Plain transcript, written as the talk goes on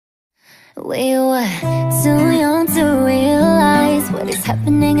We were too young to realize what is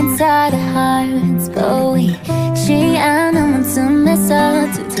happening inside our hearts, but we 쉬지 않은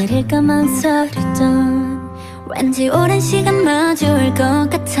멈춤에서 두드릴까 망설이던 왠지 오랜 시간 마주할 것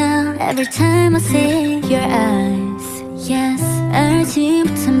같아. Every time I see your eyes, yes, 알지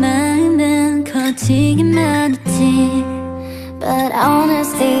못한 마음은 커지기만 했지. But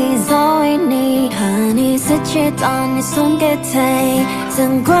honesty is all we need. honey 스치던 네 손끝에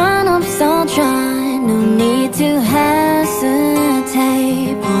상관없어 try. No need to hesitate,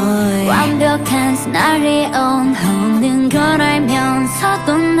 boy. 완벽한 시나리오 없는 걸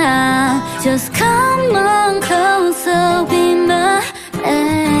알면서도 나 Just come on closer, be my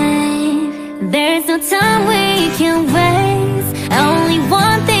babe. There's no time we can waste. Only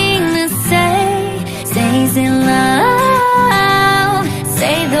one thing to say. Say it loud,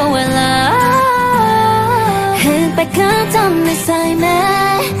 say the word loud. 흑백했던 내 삶에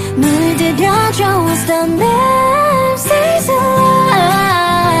물들여줘 what's the name. Say it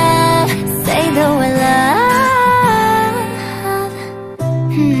loud, say the word loud.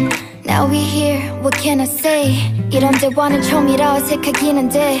 Now we're here, what can I say? 이런 대화는 처음이라 어색하긴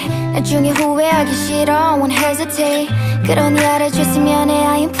한데 나중에 후회하기 싫어, won't hesitate. 그러니 알아줬으면 해,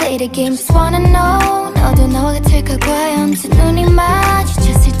 I ain't play the game. Just wanna know, 너도 너 같을까 과연. 두 눈이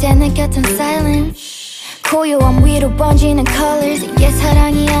마주쳤을 때 느꼈던 silence. 고요함 위로 번지는 colors. 이게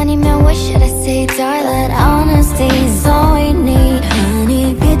사랑이 아니면 what should I say, darling? But honesty is all we need.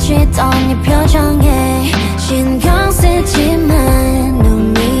 honey 비치던 네 표정에 신경 쓰지만 no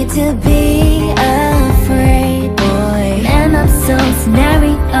need to be afraid, boy. 내 맘속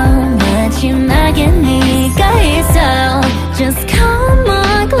scenario 마지막에 네가 있어. Just come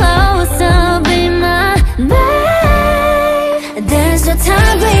on closer, be my babe. There's no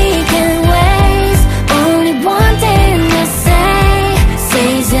time we can waste. Only one thing to say.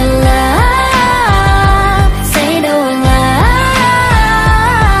 Say it loud, say the word loud.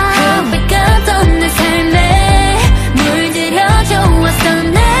 흑백했던 내 삶에 물들여줘 what's the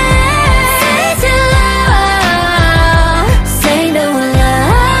name. Say it loud, say the word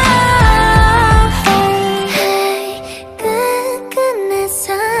loud. Hey, 끝끝내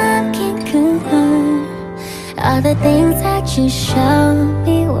삼킨 그 말. All the things that you showed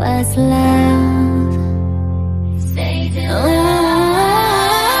me was love.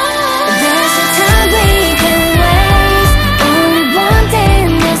 There's no time we can waste. Only one thing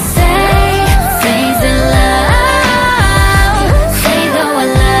to say. Say it loud, say the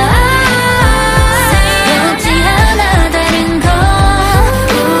word loud. 여지 하나 다른 건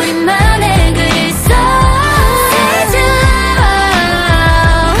우리만의 그리서. Say it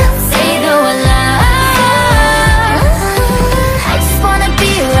loud, say the word loud. I just wanna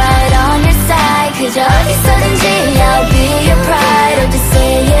be right on your side. 그저 어디서든지 I'll be your pride. Or just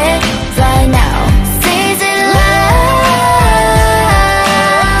say it right now. Say it loud.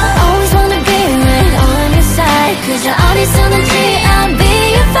 Always wanna be right on your side. 그저 어디서든지 I'll be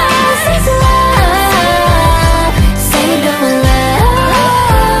your fire. Say it loud, say the word loud.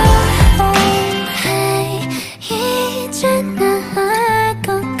 Hey, 이제 나 알 것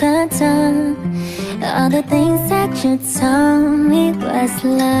같아. All the things that you told me was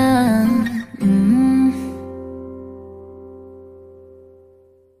love.